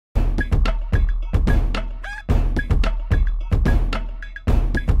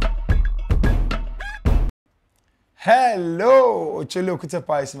Hello, Ocholi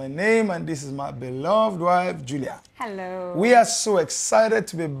Okutepa is my name, and this is my beloved wife, Julia. Hello. We are so excited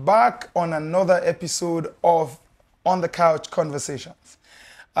to be back on another episode of On the Couch Conversations.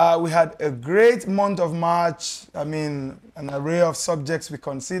 We had a great month of March. An array of subjects we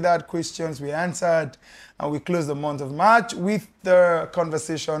considered, questions we answered, and we closed the month of March with the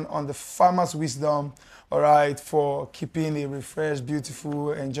conversation on the farmer's wisdom, all right, for keeping a refreshed,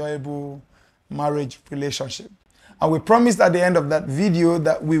 beautiful, enjoyable marriage relationship. And we promised at the end of that video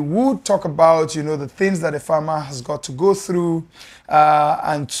that we would talk about, the things that a farmer has got to go through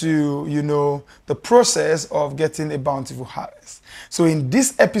and to, the process of getting a bountiful harvest. So in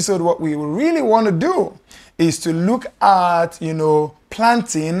this episode, what we really want to do is to look at,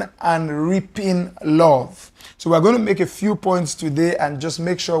 planting and reaping love. So we're going to make a few points today and just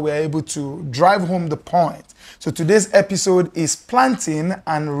make sure we're able to drive home the point. So today's episode is planting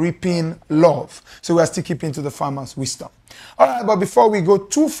and reaping love. So we are still keeping to the farmer's wisdom. All right, but before we go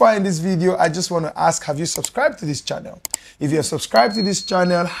too far in this video, I just want to ask, have you subscribed to this channel? If you're subscribed to this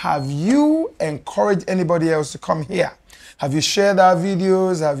channel, have you encouraged anybody else to come here? Have you shared our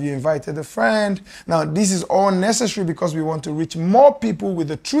videos? Have you invited a friend? Now, this is all necessary because we want to reach more people with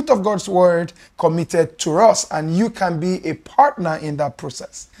the truth of God's word committed to us, and you can be a partner in that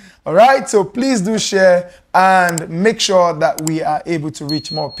process. All right, so please do share and make sure that we are able to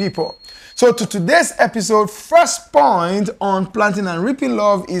reach more people. So to today's episode, first point on planting and reaping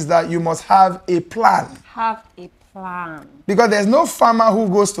love is that you must have a plan. Have a plan. Because there's no farmer who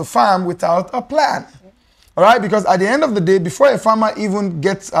goes to farm without a plan. All right, because at the end of the day, before a farmer even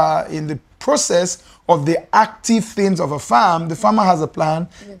gets in the process of the active things of a farm, the farmer has a plan.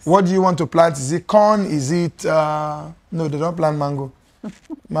 Yes. What do you want to plant? Is it corn? Is it, no, they don't plant mango.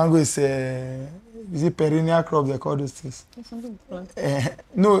 Mango is it perennial crop, they call those things?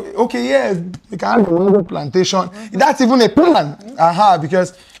 No, okay, yes, they can have a mango plantation. That's even a plan.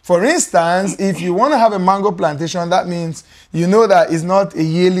 Because, for instance, if you want to have a mango plantation, that means you know that it's not a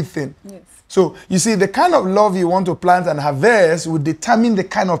yearly thing. Yes. So, you see, the kind of love you want to plant and harvest will determine the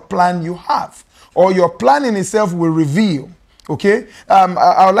kind of plan you have. Or your plan in itself will reveal. Okay?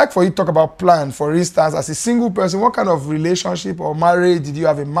 I would like for you to talk about plan. For instance, as a single person, what kind of relationship or marriage did you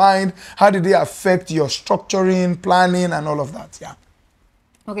have in mind? How did they affect your structuring, planning, and all of that? Yeah.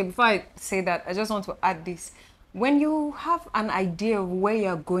 Okay, before I say that, I just want to add this. When you have an idea of where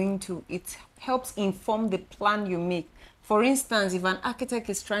you're going to, it helps inform the plan you make. For instance, if an architect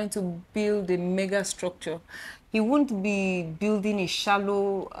is trying to build a mega structure, he won't be building a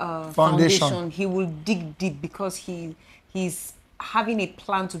shallow foundation. He will dig deep because he's having a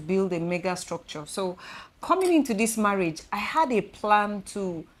plan to build a mega structure. So coming into this marriage, I had a plan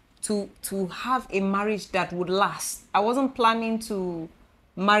to have a marriage that would last. I wasn't planning to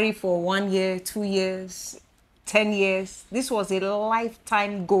marry for 1 year, 2 years, 10 years. This was a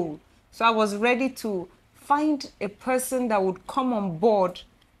lifetime goal. So I was ready to find a person that would come on board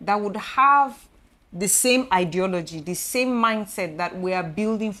that would have the same ideology, the same mindset that we are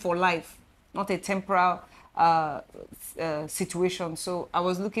building for life, not a temporal situation. So I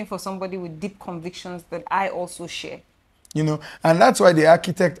was looking for somebody with deep convictions that I also share. And that's why the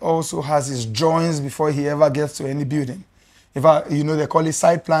architect also has his drawings before he ever gets to any building. They call it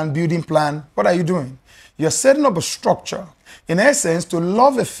site plan, building plan. What are you doing? You're setting up a structure. In essence, to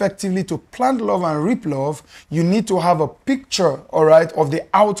love effectively, to plant love and reap love, you need to have a picture, all right, of the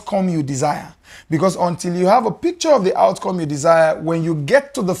outcome you desire. Because until you have a picture of the outcome you desire, when you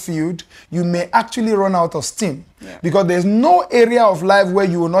get to the field, you may actually run out of steam. Yeah. Because there's no area of life where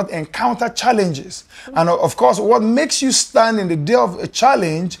you will not encounter challenges. And of course, what makes you stand in the day of a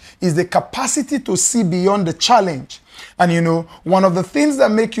challenge is the capacity to see beyond the challenge. And one of the things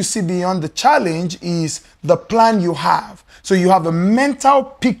that make you see beyond the challenge is the plan you have. So you have a mental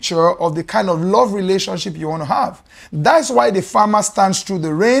picture of the kind of love relationship you want to have. That's why the farmer stands through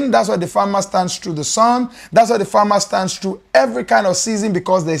the rain. That's why the farmer stands through the sun. That's why the farmer stands through every kind of season,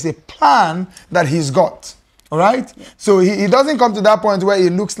 because there's a plan that he's got. All right? Yeah. So he doesn't come to that point where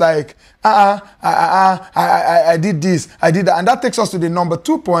it looks like, I did this, I did that. And that takes us to the number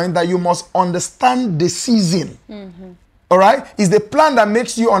 2 point, that you must understand the season. Mm-hmm. All right? It's the plan that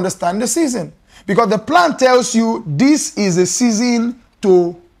makes you understand the season. Because the plan tells you this is the season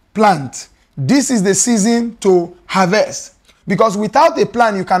to plant. This is the season to harvest. Because without a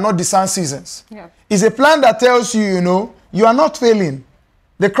plan, you cannot discern seasons. Yeah. It's a plan that tells you, you are not failing.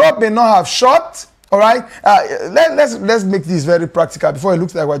 The crop may not have shot. All right? Let's make this very practical before it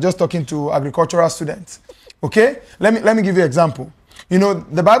looks like we're just talking to agricultural students. Okay? Let me give you an example.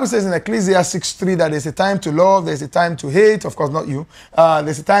 The Bible says in Ecclesiastes 6:3 that there's a time to love, there's a time to hate, of course not you.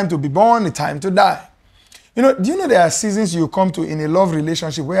 There's a time to be born, a time to die. You know, do you know there are seasons you come to in a love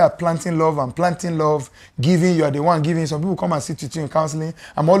relationship where you are planting love and planting love, giving, you are the one giving. Some people come and sit with you in counseling.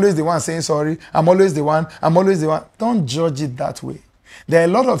 I'm always the one saying sorry. I'm always the one. I'm always the one. Don't judge it that way. There are a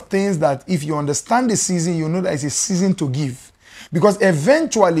lot of things that if you understand the season, you know that it's a season to give. Because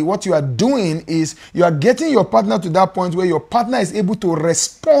eventually what you are doing is you are getting your partner to that point where your partner is able to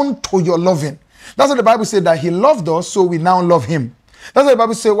respond to your loving. That's what the Bible said, that he loved us, so we now love him. That's what the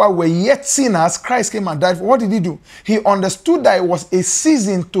Bible says, while we're yet sinners, Christ came and died for. What did he do? He understood that it was a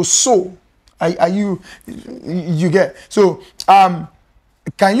season to sow. Are you get? So, can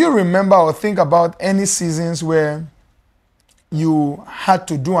you remember or think about any seasons where you had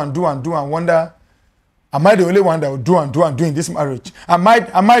to do and wonder, am I the only one that will do and do in this marriage? Am I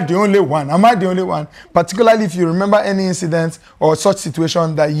the only one? Am I the only one? Particularly if you remember any incident or such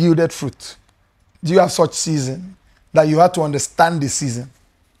situation that yielded fruit. Do you have such season that you had to understand the season?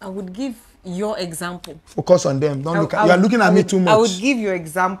 I would give your example. Focus on them. Don't look at you. Are looking at me too much. I would give you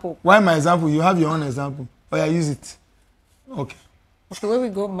example. Why my example? You have your own example. Oh yeah, use it. Okay. Okay, when we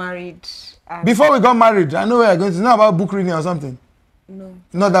got married. Before we got married, I know where you're going to. Know about book reading or something? No.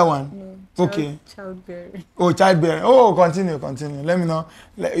 Not that one? No. Okay. Childbearing. Oh, childbearing. Oh, continue. Let me know.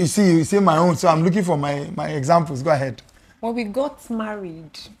 You see my own. So I'm looking for my examples. Go ahead. When we got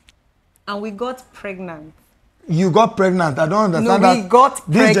married and we got pregnant. You got pregnant. I don't understand that. No, we got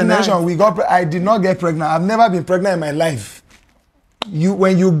pregnant. This generation, I did not get pregnant. I've never been pregnant in my life.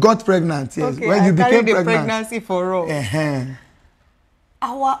 When you got pregnant, yes. Okay, when you became the pregnant. Pregnancy for all.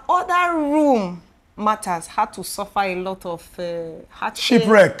 Our other room matters had to suffer a lot of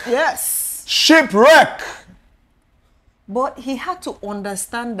shipwreck. Yes. Shipwreck. But he had to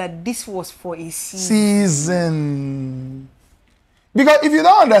understand that this was for a season. Because if you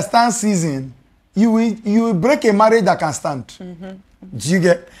don't understand season, you will break a marriage that can stand. Do you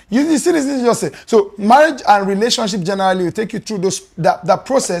get? You see this is just it. So marriage and relationship generally will take you through that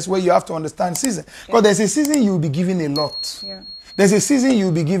process where you have to understand season. Because there's a season you will be giving a lot. Yeah. There's a season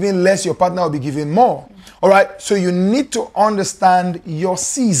you'll be giving less, your partner will be giving more. All right, so you need to understand your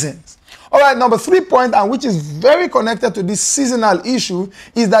seasons. All right, number 3 point, and which is very connected to this seasonal issue,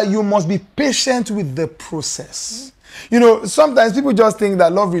 is that you must be patient with the process. You know, sometimes people just think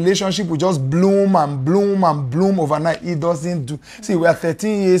that love relationship will just bloom and bloom and bloom overnight. It doesn't do. See, we are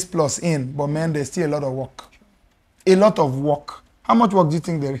 13 years plus in, but man, there's still a lot of work. A lot of work. How much work do you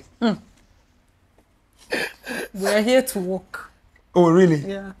think there is? We're here to work. Oh, really?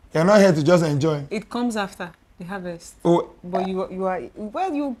 Yeah. You're not here to just enjoy. It comes after the harvest. Oh. But you are,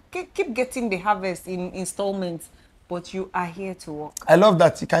 well, you keep getting the harvest in installments, but you are here to work. I love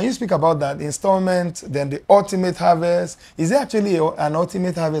that. Can you speak about that? Installment, then the ultimate harvest. Is there actually an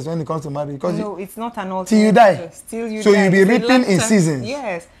ultimate harvest when it comes to marriage? Because no, it's not an ultimate till you die. harvest. Till you so die. You'll be reaping in seasons.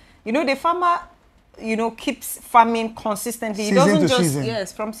 Yes. You know, the farmer, keeps farming consistently. Season He doesn't to just, season.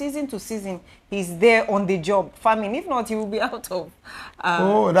 yes, from season to season, he's there on the job farming. If not, he will be out of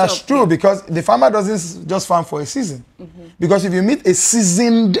oh, that's job. true, because the farmer doesn't just farm for a season. Because if you meet a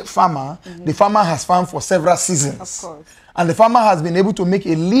seasoned farmer, the farmer has farmed for several seasons. Of course. And the farmer has been able to make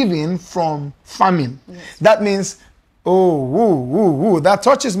a living from farming. Yes. That means, that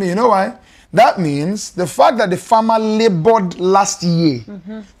touches me. You know why? That means the fact that the farmer labored last year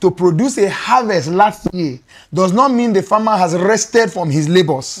to produce a harvest last year does not mean the farmer has rested from his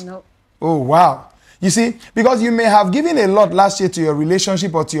labors. No. Oh, wow. You see, because you may have given a lot last year to your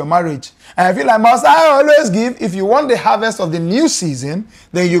relationship or to your marriage. And I feel like, must I always give? If you want the harvest of the new season,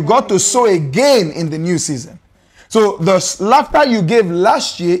 then you got to sow again in the new season. So the laughter you gave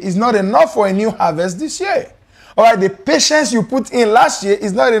last year is not enough for a new harvest this year. All right, the patience you put in last year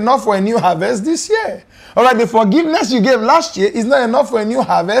is not enough for a new harvest this year. All right, the forgiveness you gave last year is not enough for a new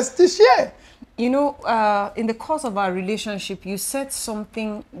harvest this year. You know, in the course of our relationship, you said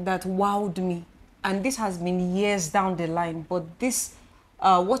something that wowed me. And this has been years down the line, but this,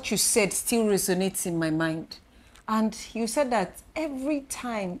 what you said still resonates in my mind. And you said that every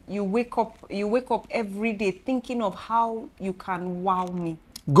time you wake up every day thinking of how you can wow me.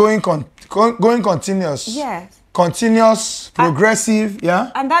 Going continuous. Yes. Continuous, progressive,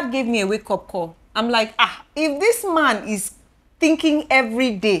 yeah. And that gave me a wake-up call. I'm like, if this man is thinking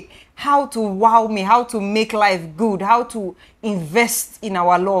every day how to wow me, how to make life good, how to invest in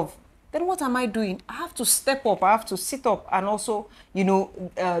our love, then what am I doing? I have to step up, I have to sit up and also,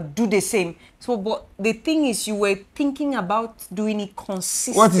 do the same. So, but the thing is, you were thinking about doing it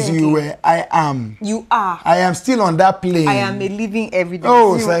consistently. What is you were? I am. You are. I am still on that plane. I am a living evidence.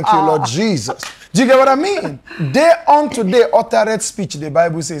 Oh, thank you, Lord Jesus. Do you get what I mean? Day unto day uttereth speech, the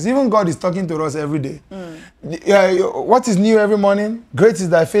Bible says. Even God is talking to us every day. What is new every morning? Great is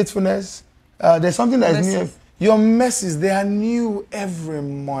thy faithfulness. There's something that is new. Mercies. Your mercies, they are new every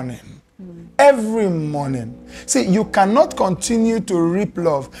morning. Every morning. See, you cannot continue to reap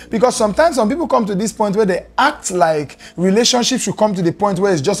love, because sometimes some people come to this point where they act like relationships should come to the point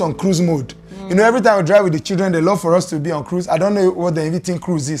where it's just on cruise mode. You know, every time we drive with the children, they love for us to be on cruise. I don't know what they even think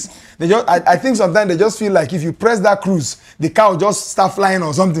cruise is. I think sometimes they just feel like if you press that cruise, the car will just start flying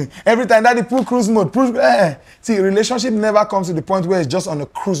or something. Every time that they put cruise mode, See, relationship never comes to the point where it's just on a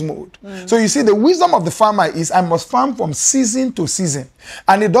cruise mode. So you see, the wisdom of the farmer is I must farm from season to season.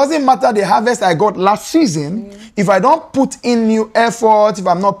 And it doesn't matter the harvest I got last season, if I don't put in new effort, if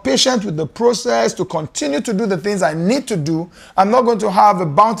I'm not patient with the process to continue to do the things I need to do, I'm not going to have a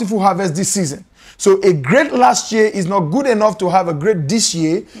bountiful harvest this season. So a great last year is not good enough to have a great this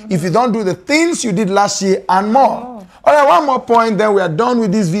year if you don't do the things you did last year and more. All right, one more point, then we are done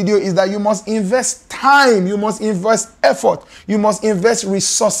with this video, is that you must invest time, you must invest effort, you must invest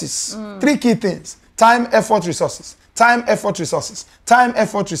resources. 3 key things: time, effort, resources. Time, effort, resources. Time,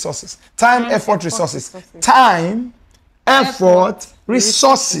 effort, resources. Time, effort, resources. Time, effort,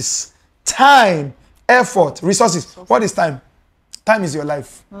 resources. Time, effort, resources. What is time? Time is your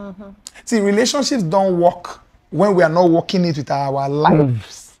life. See, relationships don't work when we are not working it with our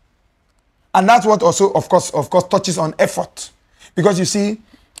lives. And that's what also, of course, touches on effort. Because you see,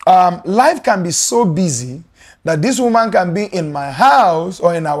 life can be so busy that this woman can be in my house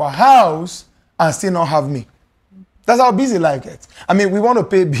or in our house and still not have me. That's how busy life gets. I mean, we want to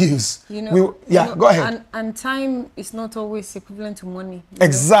pay bills. Go ahead. And time is not always equivalent to money.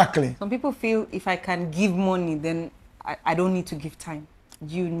 Exactly. Know? Some people feel if I can give money, then I don't need to give time.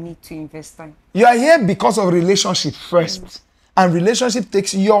 You need to invest time. You are here because of relationship first. And relationship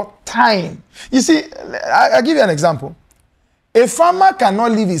takes your time. You see, I'll give you an example. A farmer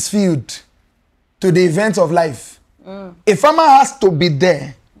cannot leave his field to the events of life. A farmer has to be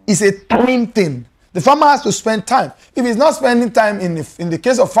there. It's a time thing. The farmer has to spend time. If he's not spending time in the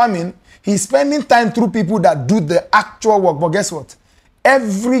case of farming, he's spending time through people that do the actual work. But guess what?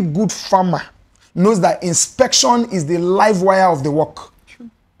 Every good farmer knows that inspection is the live wire of the work. True.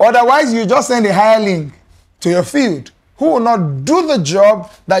 Otherwise, you just send a hireling to your field who will not do the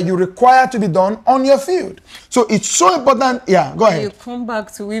job that you require to be done on your field. So it's so important. Yeah, go ahead. You come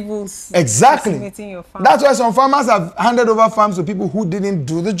back to evils. Exactly. Your farm. That's why some farmers have handed over farms to people who didn't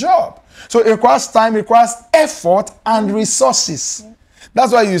do the job. So it requires time, it requires effort and resources.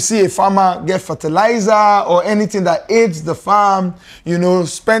 That's why you see a farmer get fertilizer or anything that aids the farm, you know,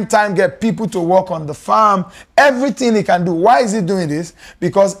 spend time, get people to work on the farm, everything he can do. Why is he doing this?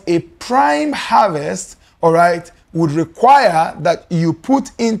 Because a prime harvest, all right, would require that you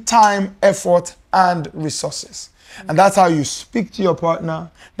put in time, effort, and resources. And that's how you speak to your partner.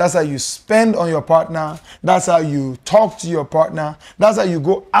 That's how you spend on your partner. That's how you talk to your partner. That's how you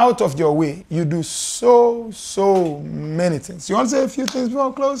go out of your way. You do so many things. You want to say a few things before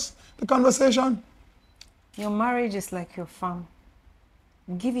we close the conversation? Your marriage is like your farm.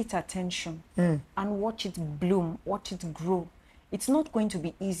 Give it attention and watch it bloom, watch it grow. It's not going to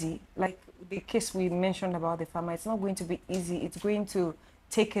be easy. Like the case we mentioned about the farmer, it's not going to be easy. It's going to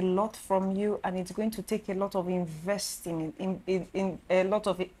take a lot from you, and it's going to take a lot of investing in a lot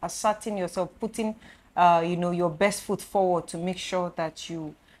of asserting yourself, putting you know, your best foot forward to make sure that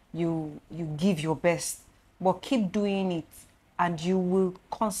you give your best. But keep doing it, and you will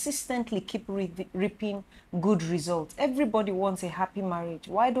consistently keep reaping good results. Everybody wants a happy marriage.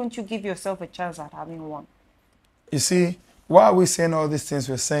 Why don't you give yourself a chance at having one? You see, why are we saying all these things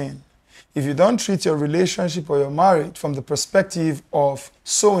we're saying? If you don't treat your relationship or your marriage from the perspective of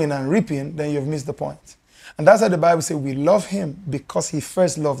sowing and reaping, then you've missed the point. And that's how the Bible says we love him because he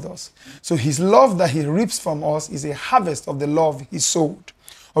first loved us. So his love that he reaps from us is a harvest of the love he sowed.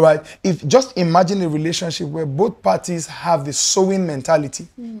 All right. If just imagine a relationship where both parties have the sowing mentality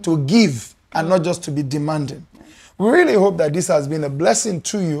to give and not just to be demanding. We really hope that this has been a blessing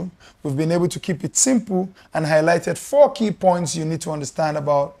to you. We've been able to keep it simple and highlighted 4 key points you need to understand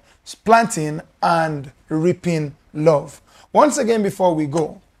about planting and reaping love. Once again, before we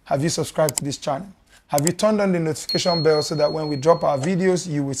go, have you subscribed to this channel? Have you turned on the notification bell so that when we drop our videos,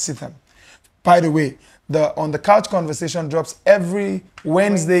 you will see them? By the way, the On the Couch conversation drops every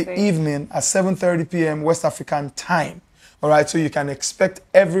Wednesday evening at 7:30 p.m. West African time. All right, so you can expect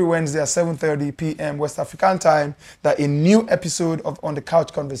every Wednesday at 7:30 p.m. West African time that a new episode of On the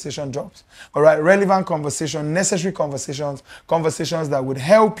Couch conversation drops. All right, relevant conversation, necessary conversations, conversations that would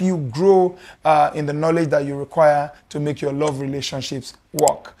help you grow in the knowledge that you require to make your love relationships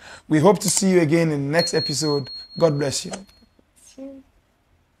work. We hope to see you again in the next episode. God bless you.